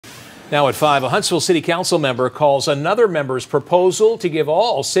Now at 5, a Huntsville City Council member calls another member's proposal to give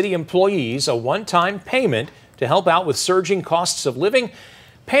all city employees a one-time payment to help out with surging costs of living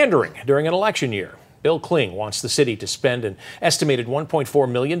pandering during an election year. Bill Kling wants the city to spend an estimated $1.4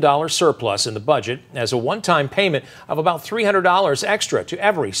 million surplus in the budget as a one-time payment of about $300 extra to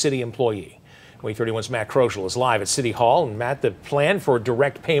every city employee. WAAY 31's Matt Kroschel is live at City Hall. And Matt, the plan for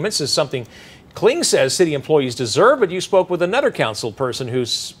direct payments is something Kling says city employees deserve, but you spoke with another council person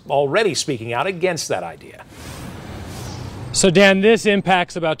who's already speaking out against that idea. So, Dan, this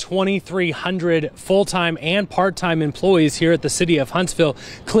impacts about 2,300 full-time and part-time employees here at the city of Huntsville.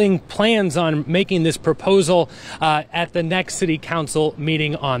 Kling plans on making this proposal at the next city council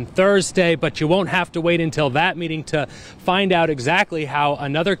meeting on Thursday, but you won't have to wait until that meeting to find out exactly how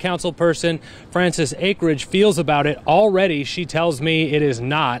another council person, Frances Akridge, feels about it. Already, she tells me it is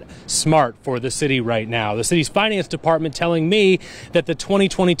not smart for the city right now. The city's finance department telling me that the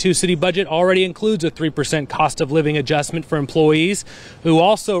 2022 city budget already includes a 3% cost of living adjustment for employees who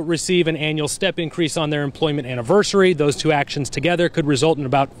also receive an annual step increase on their employment anniversary. Those two actions together could result in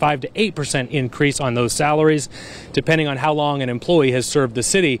about 5 to 8% increase on those salaries, depending on how long an employee has served the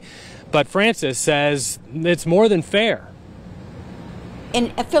city. But Frances says it's more than fair.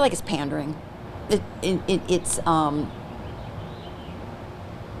 And I feel like it's pandering.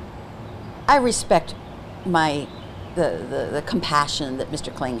 I respect the compassion that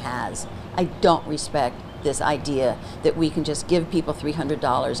Mr. Kling has. I don't respect this idea that we can just give people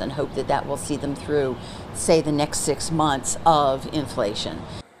 $300 and hope that that will see them through, say, the next 6 months of inflation.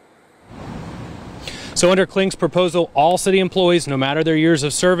 So under Kling's proposal, all city employees, no matter their years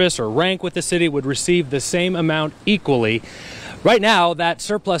of service or rank with the city, would receive the same amount equally. Right now, that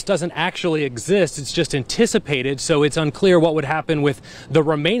surplus doesn't actually exist. It's just anticipated, so it's unclear what would happen with the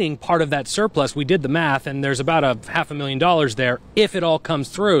remaining part of that surplus. We did the math, and there's about $500,000 there if it all comes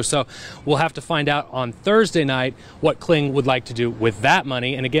through. So we'll have to find out on Thursday night what Kling would like to do with that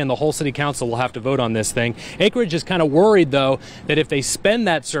money. And again, the whole city council will have to vote on this thing. Akridge is kind of worried, though, that if they spend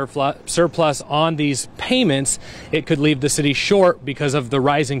that surplus on these payments, it could leave the city short because of the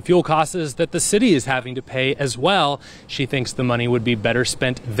rising fuel costs that the city is having to pay as well. She thinks the money would be better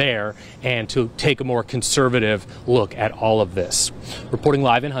spent there and to take a more conservative look at all of this. Reporting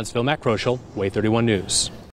live in Huntsville, Matt Kroschel, WAAY 31 News.